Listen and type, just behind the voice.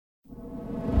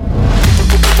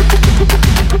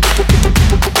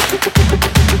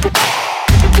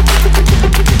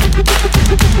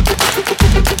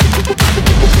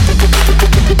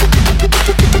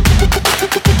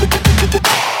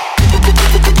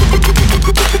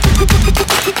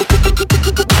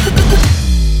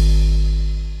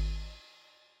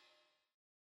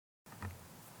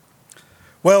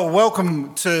Well,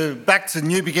 welcome back to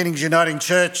New Beginnings Uniting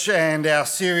Church and our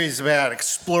series about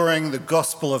exploring the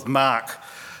Gospel of Mark.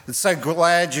 I'm so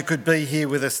glad you could be here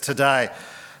with us today.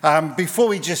 Before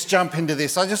we just jump into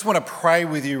this, I just want to pray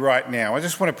with you right now. I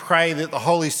just want to pray that the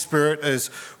Holy Spirit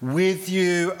is with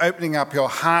you, opening up your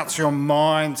hearts, your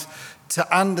minds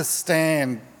to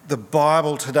understand the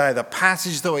Bible today, the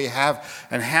passage that we have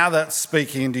and how that's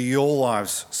speaking into your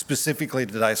lives specifically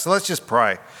today. So let's just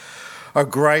pray. Oh,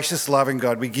 gracious, loving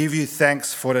God, we give you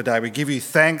thanks for today. We give you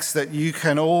thanks that you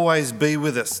can always be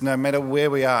with us no matter where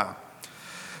we are.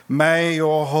 May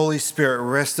your Holy Spirit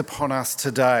rest upon us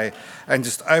today and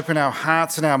just open our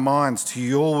hearts and our minds to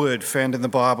your word found in the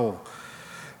Bible.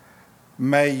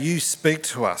 May you speak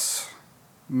to us.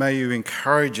 May you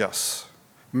encourage us.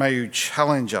 May you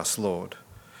challenge us, Lord.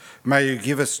 May you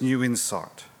give us new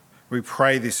insight. We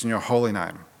pray this in your holy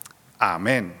name.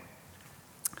 Amen.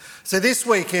 So this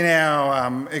week in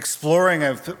our exploring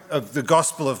of the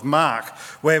Gospel of Mark,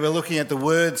 where we're looking at the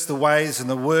words, the ways and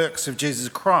the works of Jesus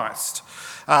Christ,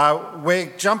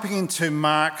 we're jumping into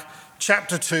Mark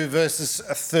chapter 2, verses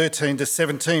 13 to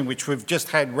 17, which we've just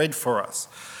had read for us.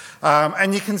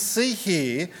 And you can see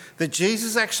here that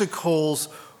Jesus actually calls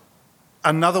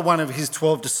another one of his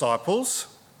 12 disciples,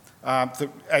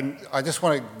 and I just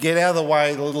want to get out of the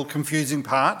way the little confusing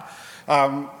part.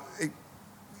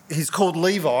 He's called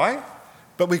Levi,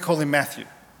 but we call him Matthew.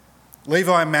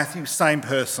 Levi and Matthew, same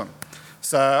person.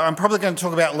 So I'm probably going to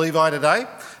talk about Levi today,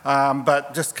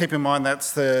 but just keep in mind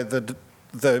that's the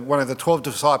one of the 12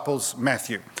 disciples,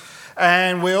 Matthew.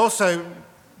 And we also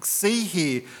see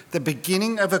here the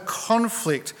beginning of a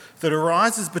conflict that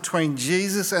arises between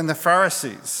Jesus and the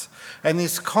Pharisees. And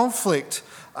this conflict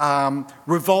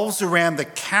revolves around the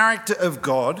character of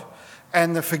God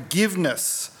and the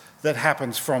forgiveness that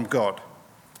happens from God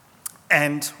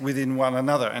and within one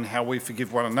another, and how we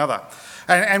forgive one another.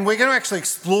 And we're going to actually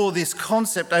explore this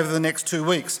concept over the next 2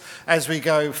 weeks as we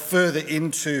go further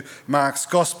into Mark's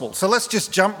Gospel. So let's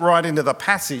just jump right into the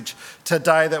passage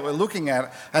today that we're looking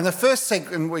at. And the first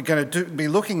segment we're going to be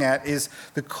looking at is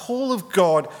the call of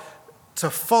God to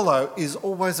follow is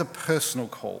always a personal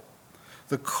call.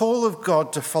 The call of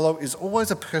God to follow is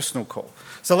always a personal call.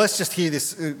 So let's just hear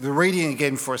this, the reading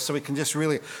again for us, so we can just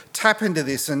really tap into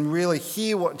this and really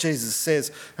hear what Jesus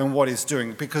says and what he's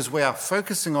doing, because we are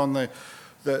focusing on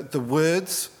the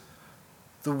words,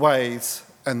 the ways,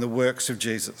 and the works of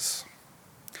Jesus.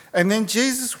 And then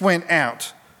Jesus went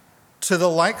out to the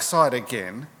lakeside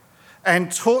again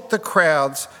and taught the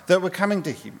crowds that were coming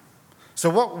to him. So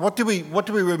what do we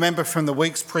remember from the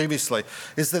weeks previously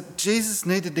is that Jesus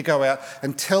needed to go out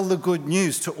and tell the good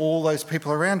news to all those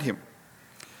people around him.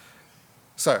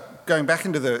 So going back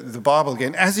into the Bible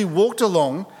again, as he walked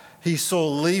along, he saw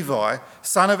Levi,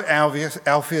 son of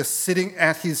Alphaeus, sitting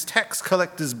at his tax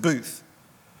collector's booth.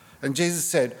 And Jesus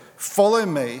said, "Follow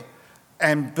me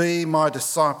and be my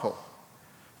disciple."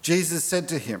 Jesus said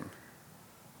to him.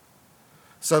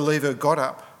 So Levi got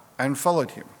up and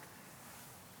followed him.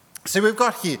 So we've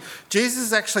got here, Jesus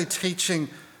is actually teaching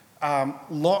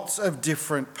lots of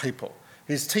different people.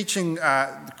 He's teaching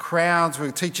crowds,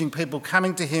 we're teaching people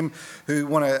coming to him who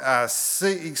want to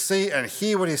see and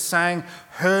hear what he's saying,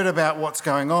 heard about what's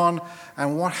going on.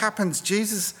 And what happens,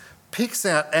 Jesus picks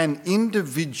out an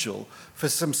individual for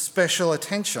some special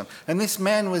attention. And this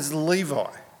man was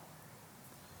Levi,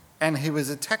 and he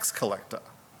was a tax collector.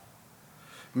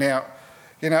 Now,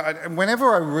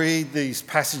 whenever I read these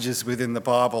passages within the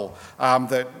Bible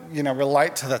that,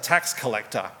 relate to the tax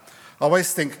collector, I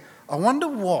always think, I wonder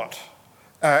what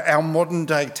our modern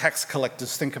day tax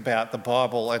collectors think about the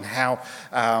Bible and how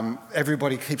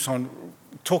everybody keeps on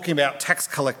talking about tax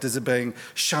collectors as being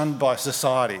shunned by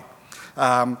society.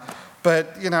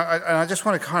 But I just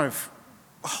want to kind of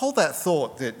hold that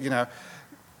thought that,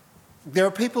 there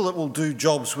are people that will do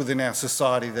jobs within our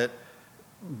society that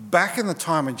back in the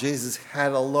time of Jesus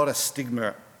had a lot of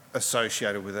stigma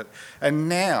associated with it. And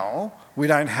now we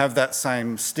don't have that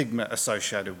same stigma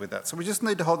associated with that. So we just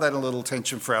need to hold that in a little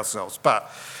tension for ourselves. But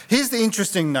here's the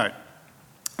interesting note,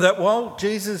 that while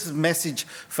Jesus' message is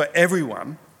for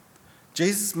everyone,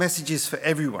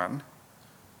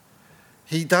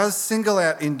 he does single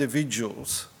out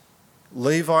individuals,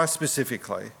 Levi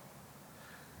specifically,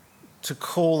 to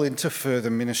call into further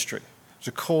ministry,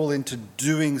 to call into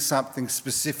doing something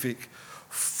specific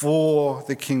for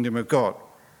the kingdom of God.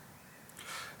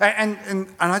 And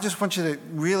I just want you to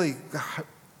really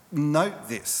note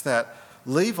this, that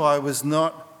Levi was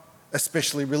not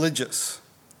especially religious.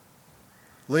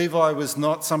 Levi was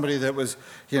not somebody that was,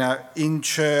 in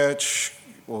church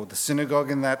or the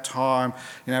synagogue in that time,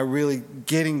 really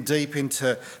getting deep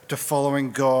into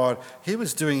following God. He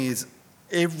was doing his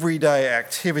everyday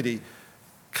activity,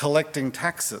 collecting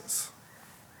taxes.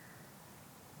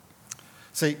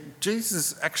 See,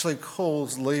 Jesus actually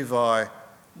calls Levi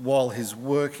while he's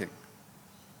working.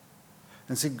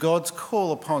 And see, God's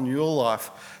call upon your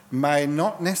life may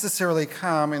not necessarily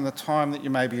come in the time that you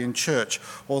may be in church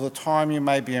or the time you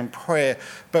may be in prayer,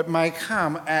 but may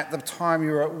come at the time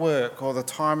you're at work or the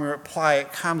time you're at play.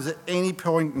 It comes at any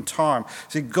point in time.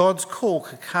 See, God's call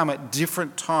could come at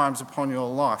different times upon your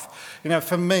life.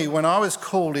 For me, when I was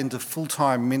called into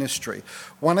full-time ministry,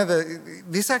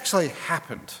 this actually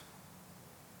happened.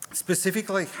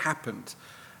 Specifically happened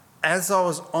as I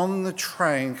was on the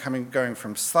train going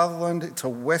from Sutherland to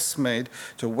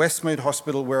Westmead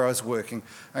Hospital where I was working,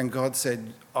 and God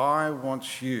said, I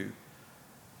want you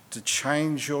to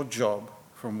change your job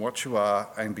from what you are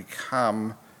and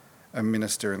become a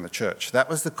minister in the church. That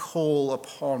was the call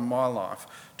upon my life,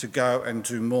 to go and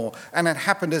do more. And it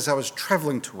happened as I was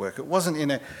travelling to work. It wasn't in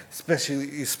a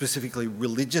specifically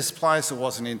religious place. It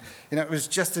wasn't in, it was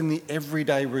just in the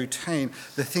everyday routine.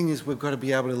 The thing is, we've got to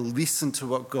be able to listen to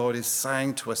what God is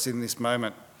saying to us in this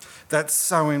moment. That's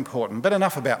so important. But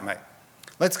enough about me.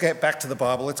 Let's get back to the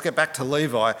Bible. Let's get back to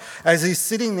Levi. As he's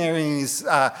sitting there in his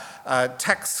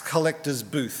tax collector's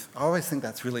booth. I always think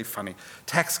that's really funny.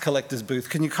 Tax collector's booth.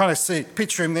 Can you kind of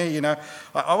picture him there,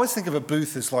 I always think of a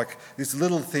booth as like this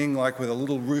little thing, like with a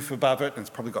little roof above it, and it's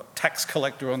probably got tax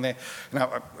collector on there.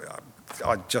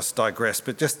 I just digress,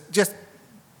 but just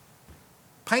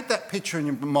paint that picture in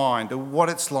your mind of what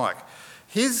it's like.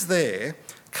 He's there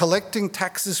collecting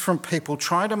taxes from people,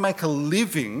 trying to make a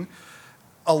living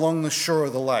along the shore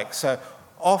of the lake. So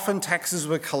often taxes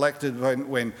were collected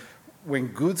when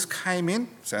goods came in.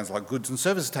 Sounds like goods and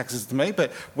services taxes to me,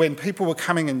 but when people were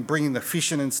coming and bringing the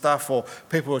fish in and stuff, or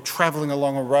people were travelling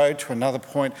along a road to another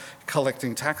point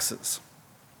collecting taxes.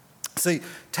 See,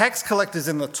 tax collectors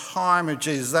in the time of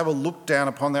Jesus, they were looked down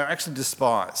upon. They were actually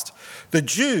despised. The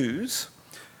Jews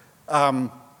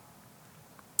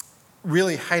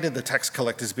really hated the tax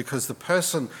collectors because the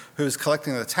person who was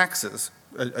collecting the taxes,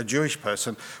 a Jewish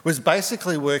person, was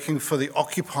basically working for the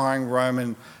occupying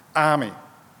Roman army.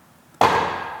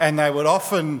 And they would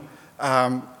often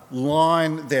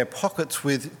line their pockets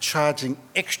with charging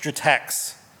extra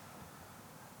tax.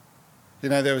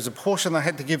 There was a portion they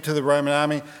had to give to the Roman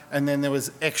army, and then there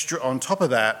was extra on top of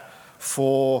that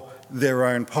for their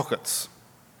own pockets.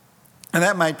 And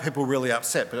that made people really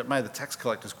upset, but it made the tax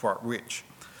collectors quite rich.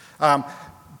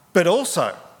 But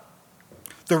also,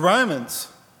 the Romans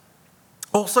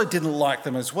also didn't like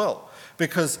them as well,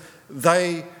 because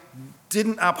they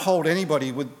didn't uphold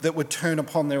anybody that would turn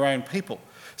upon their own people.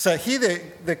 So here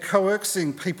they're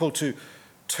coercing people to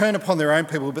turn upon their own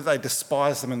people, but they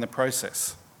despise them in the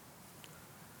process.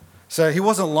 So he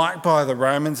wasn't liked by the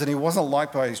Romans, and he wasn't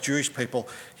liked by his Jewish people.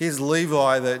 Here's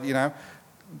Levi that,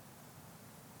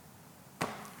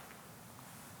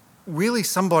 really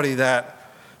somebody that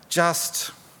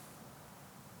just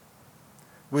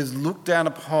was looked down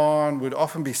upon, would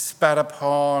often be spat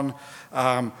upon,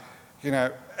 and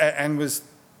was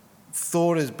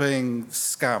thought as being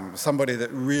scum, somebody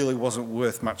that really wasn't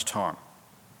worth much time.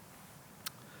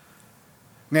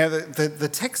 Now, the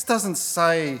text doesn't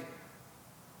say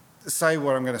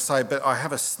what I'm going to say, but I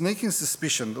have a sneaking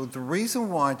suspicion that the reason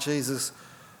why Jesus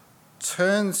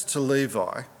turns to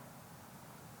Levi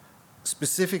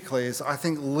specifically is I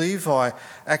think Levi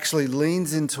actually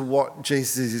leans into what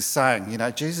Jesus is saying.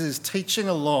 Jesus is teaching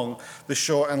along the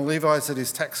shore, and Levi's at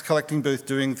his tax collecting booth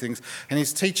doing things, and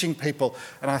he's teaching people.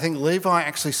 And I think Levi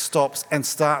actually stops and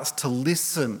starts to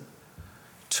listen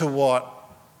to what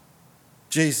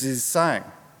Jesus is saying.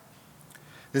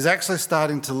 He's actually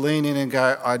starting to lean in and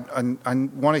go, I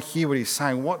want to hear what he's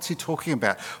saying. What's he talking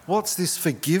about? What's this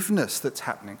forgiveness that's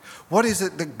happening? What is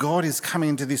it that God is coming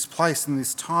into this place in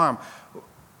this time?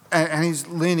 And he's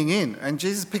leaning in. And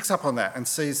Jesus picks up on that and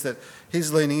sees that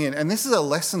he's leaning in. And this is a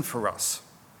lesson for us.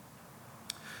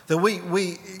 That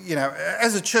we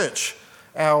as a church,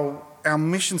 our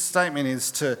mission statement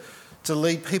is to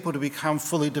lead people to become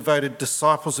fully devoted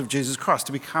disciples of Jesus Christ,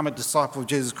 to become a disciple of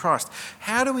Jesus Christ.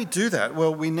 How do we do that?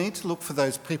 Well, we need to look for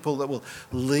those people that will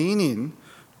lean in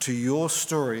to your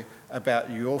story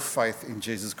about your faith in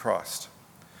Jesus Christ.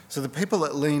 So the people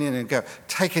that lean in and go,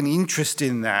 take an interest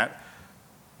in that,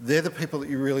 they're the people that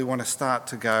you really want to start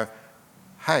to go,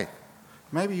 hey,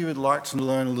 maybe you would like to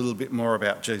learn a little bit more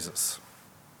about Jesus.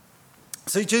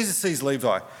 See, Jesus sees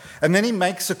Levi, and then he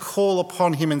makes a call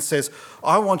upon him and says,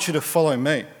 I want you to follow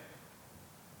me,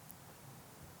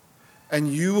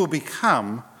 and you will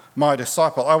become my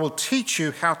disciple. I will teach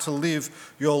you how to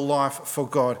live your life for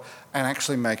God and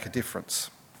actually make a difference.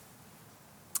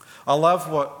 I love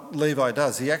what Levi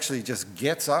does. He actually just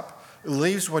gets up,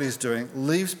 leaves what he's doing,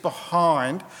 leaves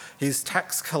behind his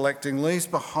tax collecting, leaves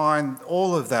behind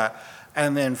all of that,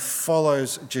 and then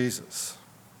follows Jesus.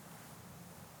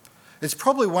 It's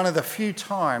probably one of the few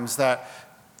times that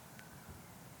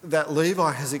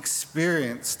Levi has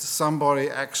experienced somebody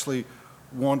actually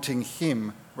wanting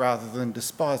him rather than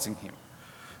despising him.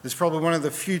 It's probably one of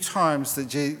the few times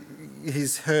that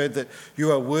he's heard that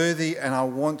you are worthy and I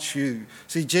want you.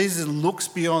 See, Jesus looks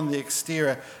beyond the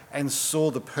exterior and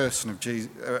saw the person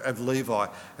of Levi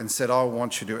and said, I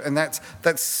want you to. And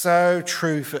that's so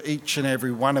true for each and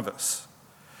every one of us.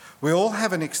 We all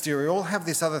have an exterior, we all have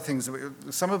these other things.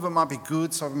 Some of it might be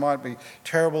good, some of it might be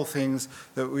terrible things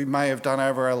that we may have done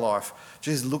over our life.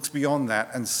 Jesus looks beyond that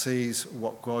and sees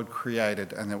what God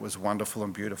created, and it was wonderful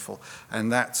and beautiful.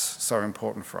 And that's so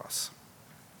important for us.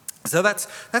 So that's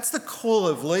the call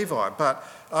of Levi. But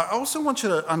I also want you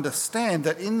to understand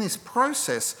that in this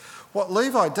process, what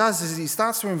Levi does is he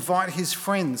starts to invite his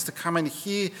friends to come and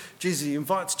hear Jesus. He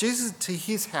invites Jesus to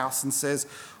his house and says,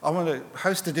 I want to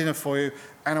host a dinner for you,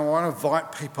 and I want to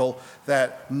invite people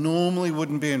that normally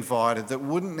wouldn't be invited, that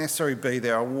wouldn't necessarily be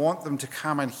there. I want them to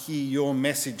come and hear your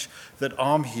message that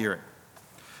I'm hearing.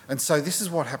 And so this is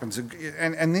what happens.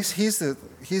 And here's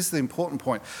the important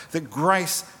point, that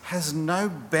grace has no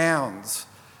bounds.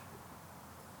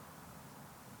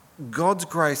 God's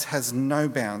grace has no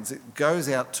bounds. It goes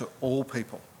out to all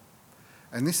people.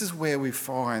 And this is where we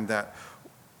find that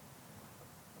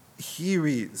here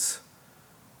is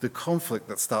the conflict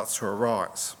that starts to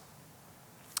arise.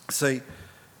 See,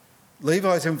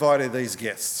 Levi's invited these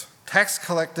guests, tax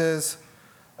collectors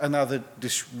and other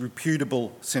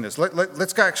disreputable sinners.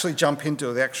 Let's go actually jump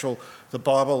into the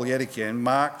Bible yet again,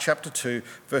 Mark chapter 2,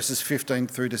 verses 15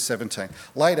 through to 17.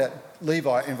 Later,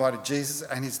 Levi invited Jesus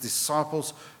and his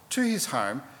disciples to his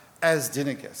home as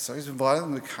dinner guests. So he's invited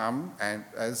them to come and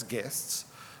as guests,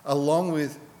 along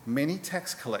with many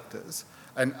tax collectors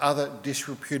and other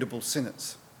disreputable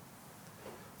sinners.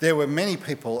 There were many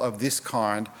people of this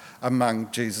kind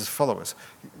among Jesus' followers.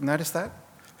 Notice that?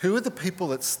 Who are the people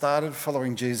that started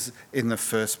following Jesus in the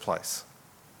first place?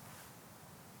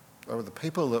 They were the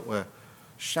people that were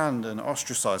shunned and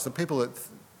ostracised, the people that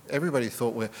everybody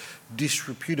thought were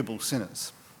disreputable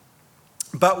sinners.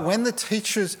 But when the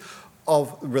teachers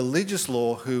of religious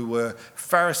law, who were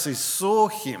Pharisees, saw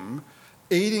him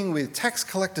eating with tax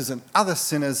collectors and other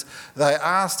sinners, they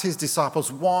asked his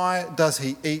disciples, why does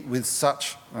he eat with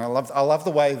such, and I love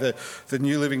the way the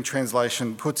New Living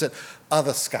Translation puts it,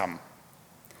 other scum,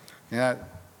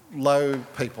 low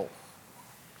people.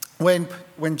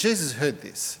 When Jesus heard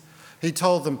this, he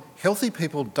told them, healthy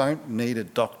people don't need a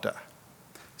doctor,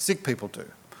 sick people do.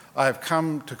 I have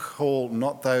come to call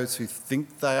not those who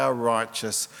think they are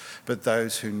righteous, but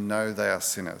those who know they are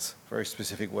sinners. Very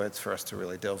specific words for us to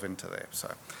really delve into there.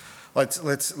 So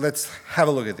let's have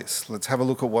a look at this. Let's have a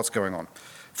look at what's going on.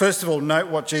 First of all, note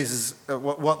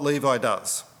what Levi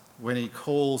does when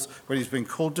he's been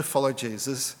called to follow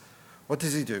Jesus. What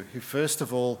does he do? He first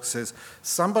of all says,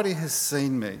 somebody has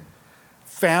seen me,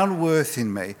 found worth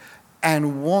in me,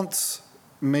 and wants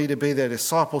me to be their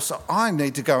disciple, so I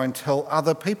need to go and tell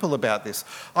other people about this.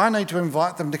 I need to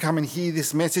invite them to come and hear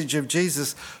this message of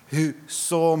Jesus who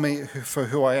saw me for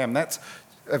who I am. That's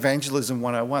evangelism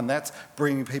 101. That's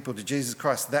bringing people to Jesus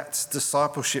Christ. That's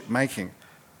discipleship making.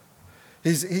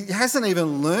 He hasn't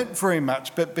even learnt very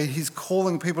much, but he's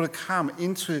calling people to come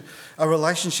into a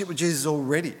relationship with Jesus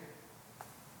already.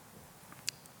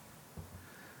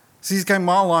 So he's going,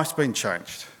 my life's been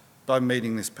changed by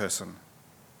meeting this person.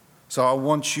 So I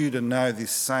want you to know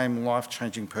this same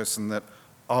life-changing person that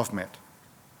I've met.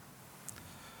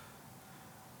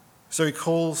 So he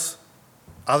calls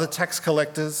other tax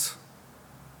collectors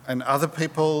and other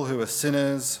people who are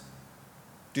sinners,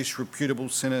 disreputable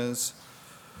sinners.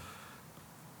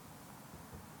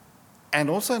 And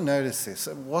also notice this,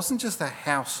 it wasn't just a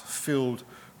house filled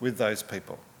with those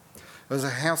people. It was a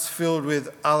house filled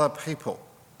with other people,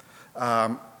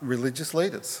 religious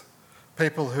leaders.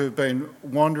 People who've been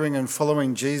wandering and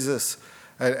following Jesus,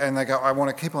 and they go, I want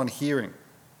to keep on hearing,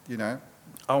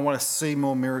 I want to see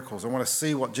more miracles. I want to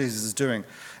see what Jesus is doing.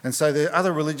 And so there are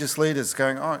other religious leaders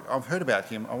going, oh, I've heard about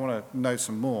him. I want to know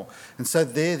some more. And so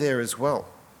they're there as well.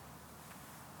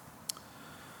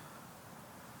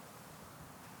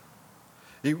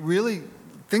 It really,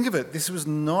 think of it, this was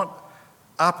not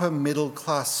upper middle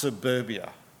class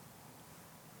suburbia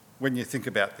when you think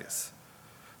about this.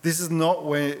 This is not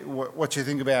what you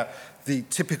think about the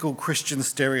typical Christian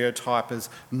stereotype as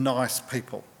nice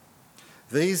people.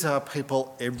 These are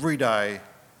people every day,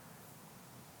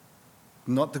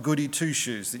 not the goody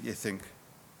two-shoes that you think.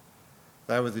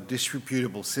 They were the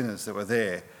disreputable sinners that were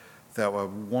there, that were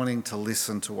wanting to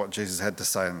listen to what Jesus had to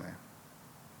say in there.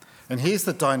 And here's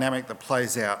the dynamic that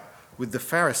plays out with the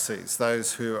Pharisees,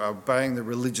 those who are obeying the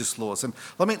religious laws. And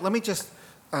let me just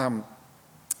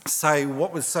say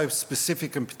what was so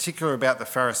specific and particular about the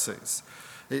Pharisees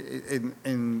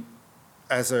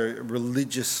as a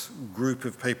religious group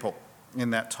of people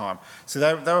in that time. So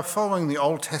they were following the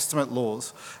Old Testament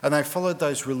laws, and they followed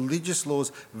those religious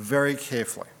laws very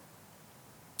carefully.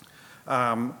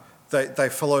 They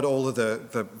followed all of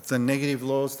the negative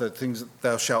laws, the things that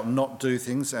thou shalt not do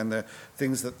things, and the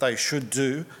things that they should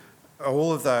do.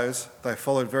 All of those they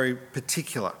followed very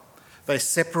particular. They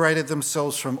separated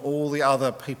themselves from all the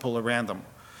other people around them.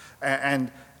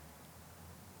 And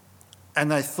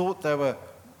they thought they were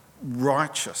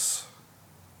righteous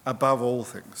above all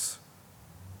things.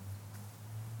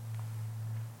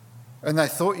 And they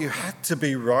thought you had to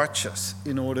be righteous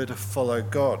in order to follow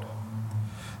God.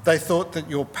 They thought that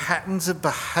your patterns of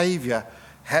behaviour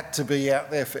had to be out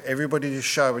there for everybody to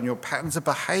show, and your patterns of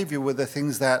behaviour were the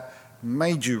things that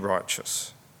made you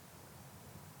righteous.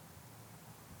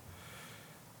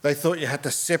 They thought you had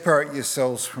to separate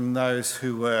yourselves from those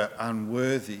who were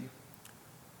unworthy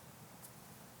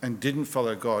and didn't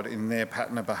follow God in their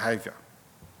pattern of behaviour.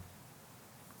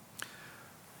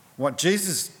 What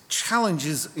Jesus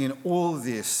challenges in all of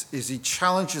this is he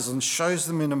challenges and shows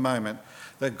them in a moment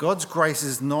that God's grace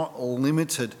is not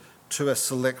limited to a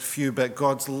select few, but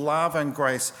God's love and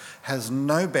grace has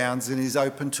no bounds and is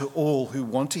open to all who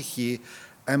want to hear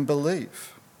and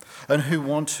believe and who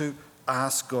want to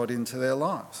ask God into their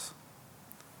lives.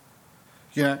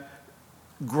 You know,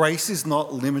 grace is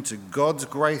not limited. God's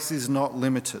grace is not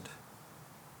limited.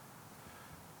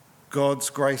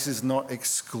 God's grace is not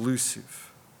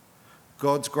exclusive.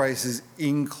 God's grace is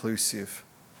inclusive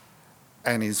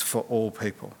and is for all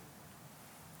people.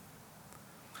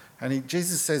 And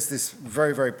Jesus says this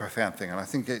very, very profound thing. And I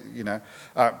think,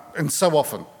 and so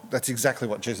often that's exactly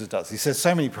what Jesus does. He says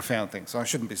so many profound things. So I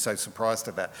shouldn't be so surprised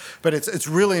at that. But it's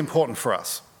really important for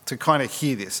us to kind of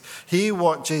hear this. Hear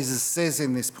what Jesus says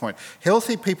in this point.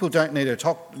 Healthy people don't need a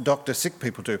doctor, sick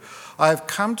people do. I have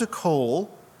come to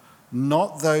call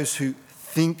not those who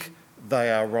think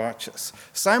they are righteous.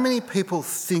 So many people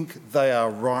think they are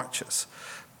righteous,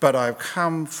 but I've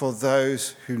come for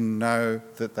those who know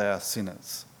that they are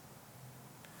sinners.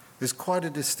 There's quite a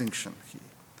distinction here.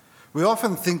 We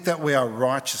often think that we are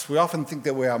righteous. We often think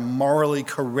that we are morally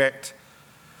correct,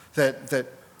 that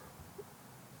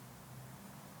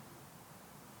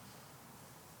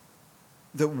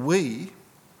we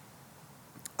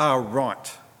are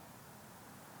right.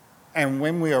 And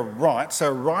when we are right, so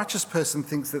a righteous person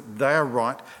thinks that they are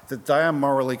right, that they are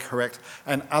morally correct,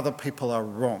 and other people are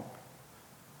wrong.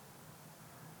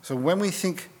 So when we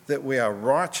think that we are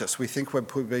righteous, we think we're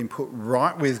being put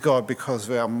right with God because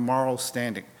of our moral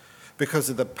standing, because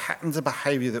of the patterns of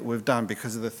behaviour that we've done,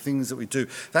 because of the things that we do.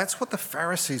 That's what the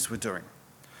Pharisees were doing.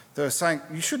 They were saying,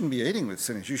 you shouldn't be eating with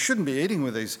sinners. You shouldn't be eating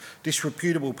with these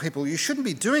disreputable people. You shouldn't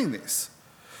be doing this.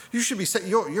 You should be,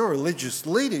 you're a religious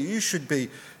leader. You should be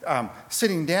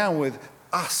sitting down with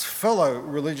us fellow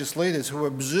religious leaders who are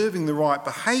observing the right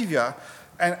behaviour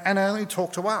and only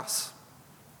talk to us.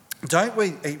 Don't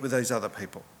we eat with those other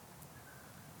people?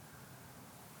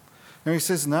 Now he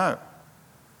says, no.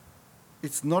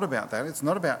 It's not about that. It's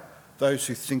not about those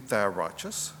who think they are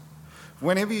righteous.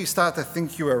 Whenever you start to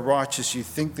think you are righteous, you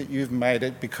think that you've made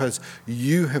it because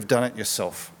you have done it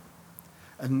yourself.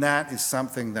 And that is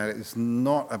something that is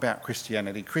not about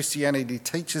Christianity. Christianity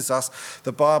teaches us,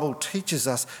 the Bible teaches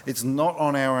us, it's not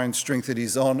on our own strength, it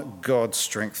is on God's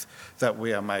strength that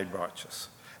we are made righteous.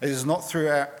 It is not through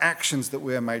our actions that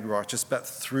we are made righteous, but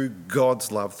through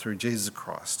God's love, through Jesus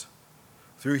Christ,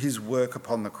 through his work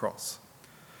upon the cross.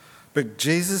 But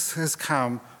Jesus has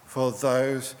come for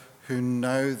those who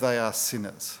know they are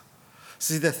sinners.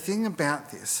 See, the thing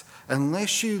about this,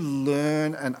 unless you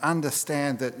learn and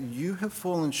understand that you have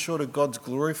fallen short of God's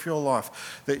glory for your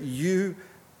life, that you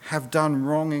have done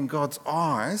wrong in God's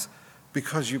eyes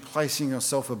because you're placing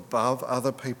yourself above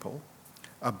other people,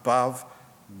 above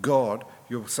God,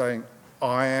 you're saying,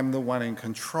 I am the one in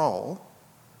control.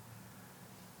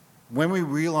 When we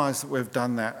realise that we've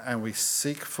done that and we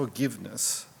seek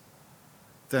forgiveness,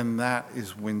 then that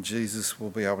is when Jesus will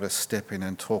be able to step in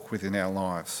and talk within our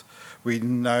lives. We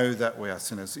know that we are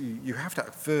sinners. You have to,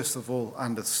 first of all,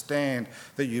 understand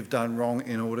that you've done wrong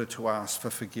in order to ask for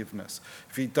forgiveness.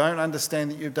 If you don't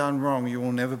understand that you've done wrong, you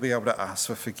will never be able to ask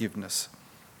for forgiveness.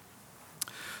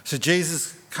 So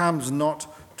Jesus comes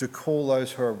not to call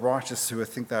those who are righteous, who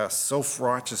think they are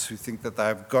self-righteous, who think that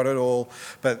they've got it all,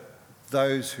 but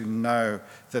those who know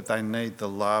that they need the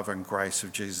love and grace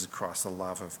of Jesus Christ, the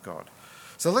love of God.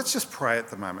 So let's just pray at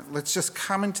the moment. Let's just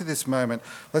come into this moment.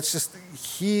 Let's just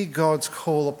hear God's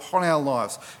call upon our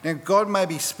lives. Now, God may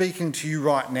be speaking to you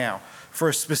right now for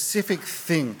a specific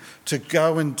thing to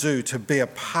go and do, to be a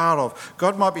part of.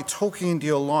 God might be talking into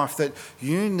your life that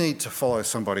you need to follow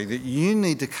somebody, that you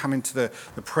need to come into the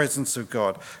presence of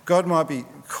God. God might be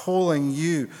calling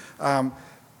you to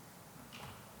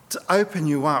open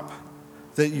you up,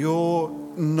 that you're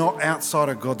not outside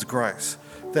of God's grace,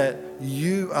 that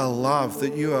you are loved,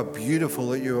 that you are beautiful,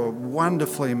 that you are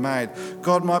wonderfully made.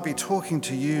 God might be talking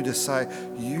to you to say,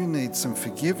 you need some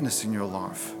forgiveness in your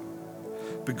life.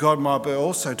 But God might be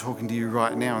also talking to you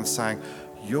right now and saying,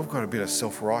 you've got a bit of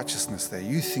self-righteousness there.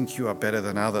 You think you are better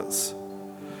than others.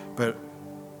 But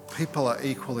people are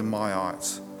equal in my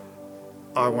eyes.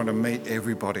 I want to meet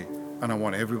everybody, and I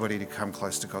want everybody to come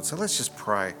close to God. So let's just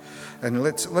pray, and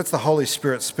let's the Holy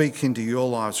Spirit speak into your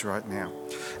lives right now.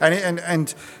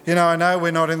 And you know, I know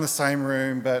we're not in the same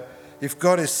room, but if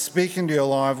God is speaking to your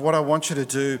life, what I want you to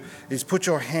do is put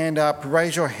your hand up,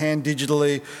 raise your hand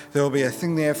digitally. There will be a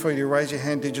thing there for you to raise your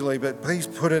hand digitally, but please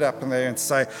put it up in there and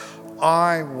say,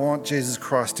 I want Jesus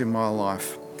Christ in my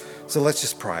life. So let's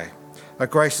just pray. Our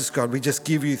gracious God, we just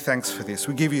give you thanks for this.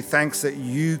 We give you thanks that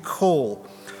you call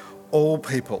all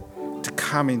people to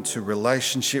come into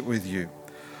relationship with you.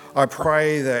 I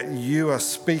pray that you are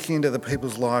speaking to the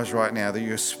people's lives right now, that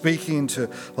you're speaking to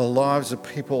the lives of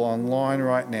people online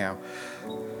right now.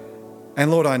 And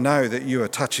Lord, I know that you are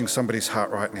touching somebody's heart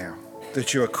right now,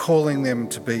 that you are calling them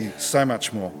to be so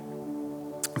much more,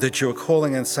 that you are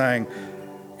calling and saying,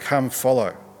 come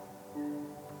follow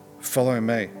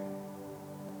me.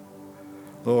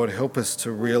 Lord, help us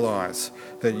to realise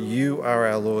that you are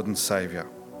our Lord and Saviour.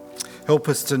 Help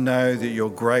us to know that your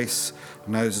grace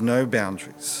knows no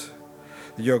boundaries.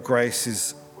 Your grace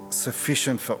is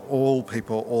sufficient for all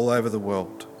people all over the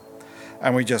world.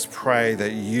 And we just pray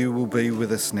that you will be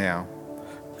with us now.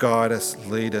 Guide us,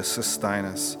 lead us, sustain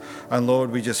us. And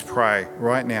Lord, we just pray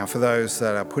right now for those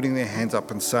that are putting their hands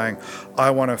up and saying,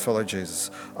 I want to follow Jesus.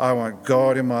 I want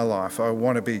God in my life. I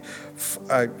want to be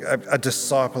a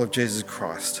disciple of Jesus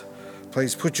Christ.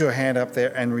 Please put your hand up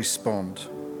there and respond.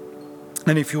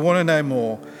 And if you want to know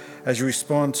more, as you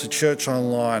respond to Church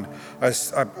Online,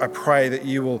 I pray that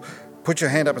you will put your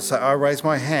hand up and say, I raise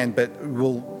my hand, but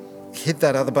we'll hit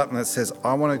that other button that says,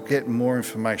 I want to get more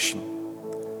information.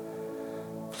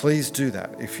 Please do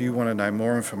that if you want to know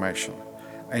more information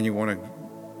and you want to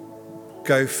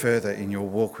go further in your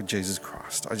walk with Jesus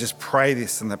Christ. I just pray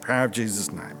this in the power of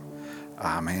Jesus' name.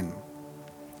 Amen.